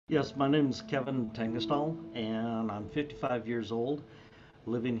Yes, my name is Kevin Tengestal, and I'm 55 years old,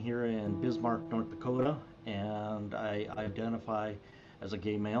 living here in Bismarck, North Dakota, and I identify as a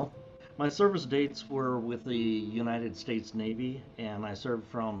gay male. My service dates were with the United States Navy, and I served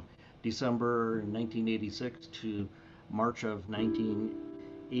from December 1986 to March of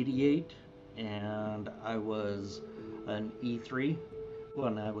 1988, and I was an E3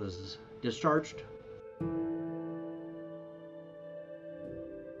 when I was discharged.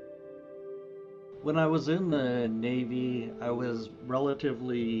 When I was in the Navy, I was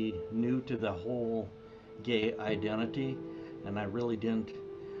relatively new to the whole gay identity, and I really didn't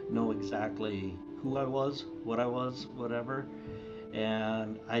know exactly who I was, whatever.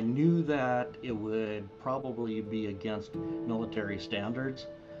 And I knew that it would probably be against military standards,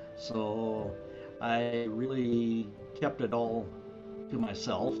 so I really kept it all to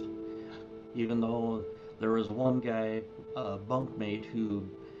myself, even though there was one guy, a bunkmate, who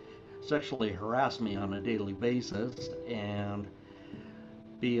sexually harassed me on a daily basis, and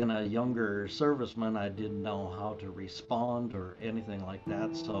being a younger serviceman, I didn't know how to respond or anything like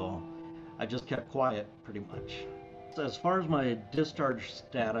that, so I just kept quiet pretty much. As far as my discharge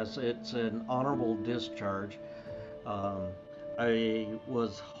status, it's an honorable discharge. Um, I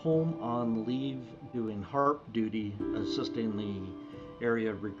was home on leave doing HARP duty, assisting the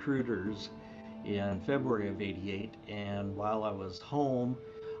area recruiters in February of '88, and while I was home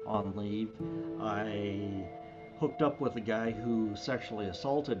on leave, I hooked up with a guy who sexually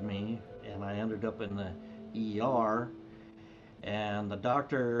assaulted me, and I ended up in the ER. And the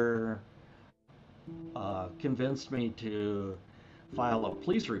doctor convinced me to file a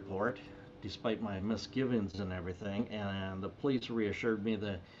police report, despite my misgivings and everything. And the police reassured me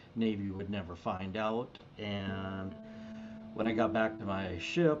the Navy would never find out. And when I got back to my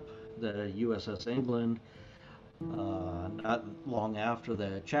ship, the USS England, not long after,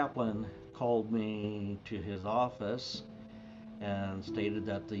 the chaplain called me to his office and stated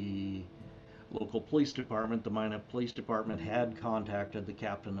that the local police department, the Minot Police Department, had contacted the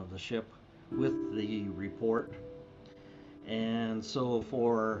captain of the ship with the report. And so,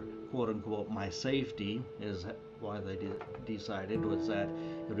 for quote unquote my safety, is why they decided was that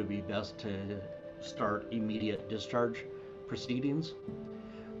it would be best to start immediate discharge proceedings,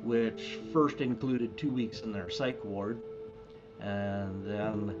 which first included 2 weeks in their psych ward. And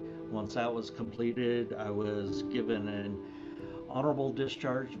then once that was completed, I was given an honorable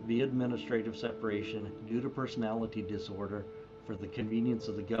discharge via administrative separation due to personality disorder for the convenience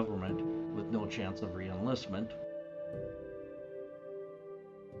of the government with no chance of reenlistment.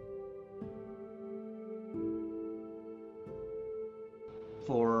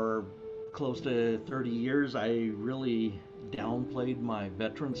 For close to 30 years, I really downplayed my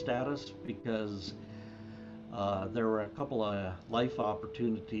veteran status because there were a couple of life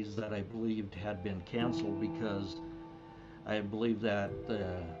opportunities that I believed had been canceled because I believed that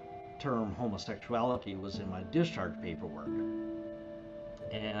the term homosexuality was in my discharge paperwork.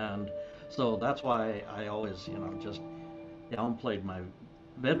 And so that's why I always, just downplayed my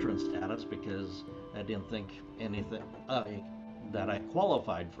veteran status because I didn't think anything that I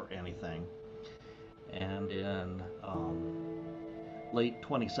qualified for anything. And in late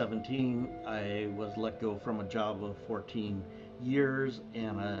 2017, I was let go from a job of 14 years,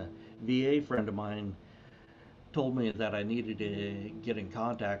 and a VA friend of mine told me that I needed to get in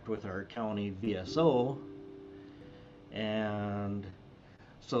contact with our county VSO, and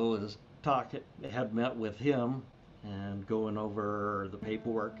so his talk had met with him and going over the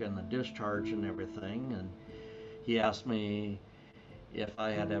paperwork and the discharge and everything, and he asked me if I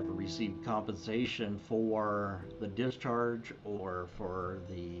had ever received compensation for the discharge or for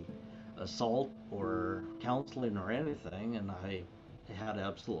the assault or counseling or anything, and I had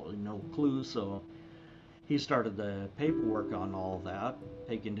absolutely no clue. So he started the paperwork on all that,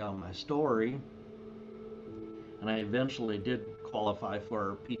 taking down my story, and I eventually did qualify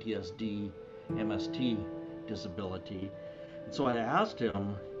for PTSD MST disability. And so I asked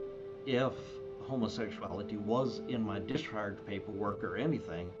him if homosexuality was in my discharge paperwork or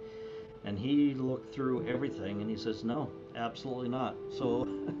anything, and he looked through everything and he says no, absolutely not. So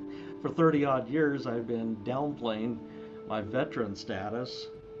for 30 odd years I've been downplaying my veteran status,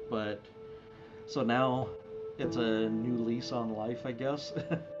 but so now it's a new lease on life, I guess.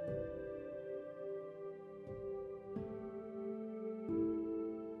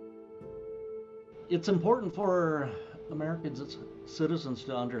 It's important for American citizens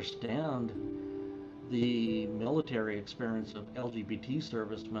to understand the military experience of LGBT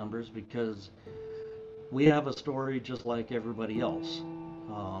service members because we have a story just like everybody else.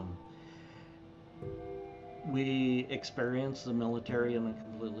 Um, we experience the military in a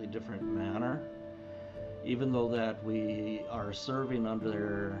completely different manner. Even though that we are serving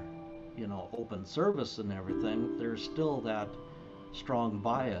under, open service and everything, there's still that strong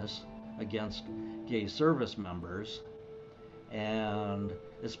bias against gay service members, and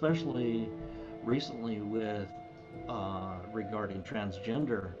especially recently with regarding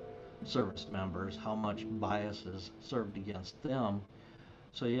transgender service members, how much bias is served against them.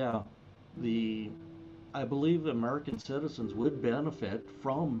 So yeah, the I believe American citizens would benefit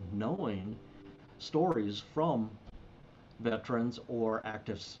from knowing stories from veterans or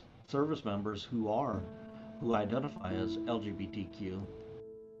active service members who identify as LGBTQ.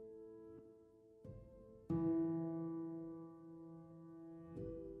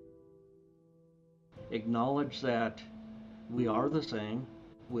 Acknowledge that we are the same.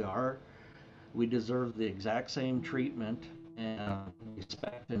 We are we deserve the exact same treatment and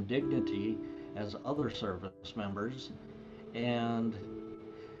respect and dignity as other service members. And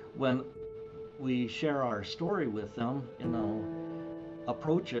when we share our story with them,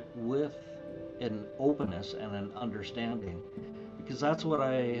 approach it with an openness and an understanding, because that's what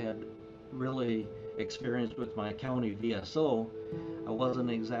I had really experienced with my county VSO. I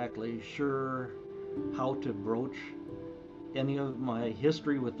wasn't exactly sure how to broach any of my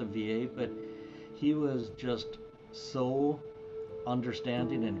history with the VA, but he was just so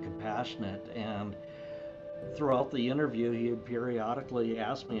understanding and compassionate. And throughout the interview, he would periodically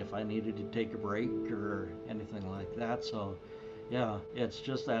ask me if I needed to take a break or anything like that. So, yeah, it's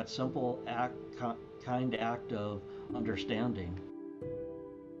just that simple act, kind act of understanding.